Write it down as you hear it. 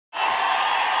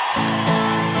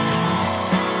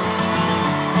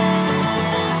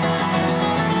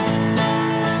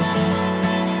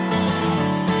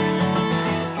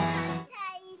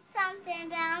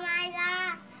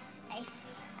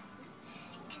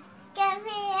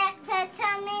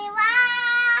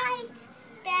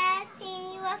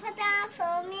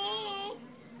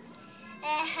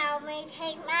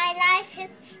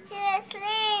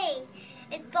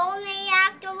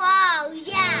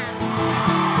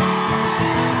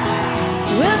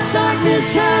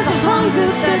Darkness has a hunger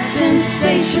that's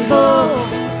insatiable,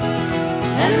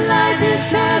 and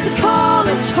lightness has a call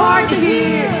that's hard to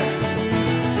hear.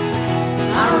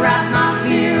 I wrap my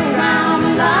fear around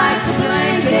me like a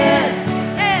blanket.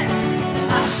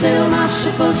 I sail my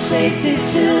ship of safety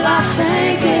till I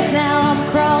sank it. Now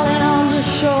I'm crawling on the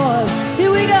shores.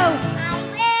 Here we go. I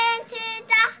went to the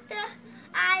doctor,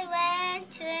 I went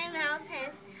to the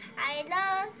mountains, I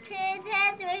looked to the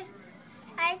desert,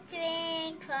 I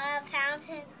drink from a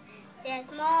fountain. There's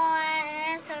more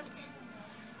answers to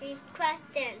these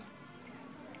questions.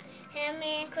 Hear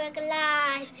me quick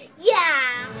life,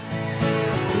 yeah!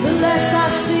 The less I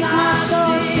seek my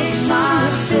source, the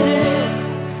sunset.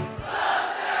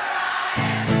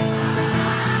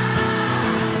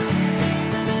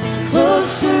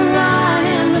 Closer I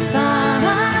am to find,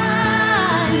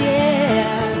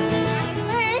 yeah.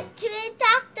 I went to the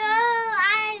doctor,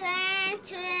 I went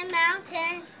to the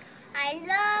mountains, I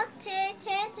looked to the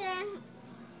children,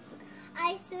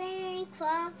 I swing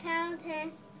from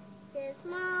fountains. There's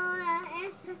more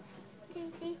answers to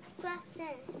these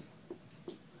questions.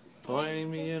 Pointing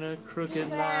me in a crooked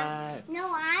light.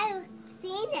 No, I've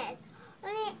seen it.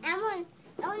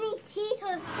 Only teachers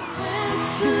can. I went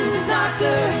to the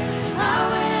doctor, I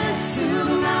went to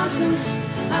the mountains,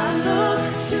 I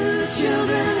looked to the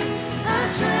children, I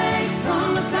drank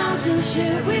from the fountains.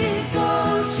 Yeah, we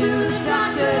go to the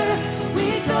doctor, we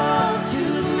go to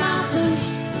the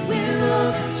mountains, we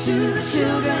look to the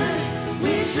children,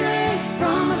 we drink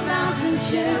from the fountains.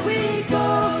 Yeah, we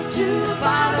go to the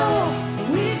Bible,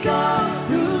 we go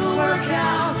through the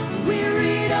workout, we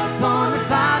read up on the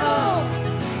Bible.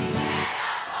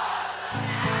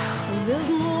 There's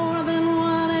more than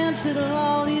one answer to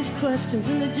all these questions,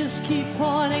 and they just keep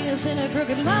pointing us in a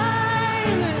crooked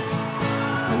line.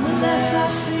 And the less I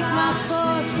seek my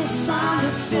source, the sun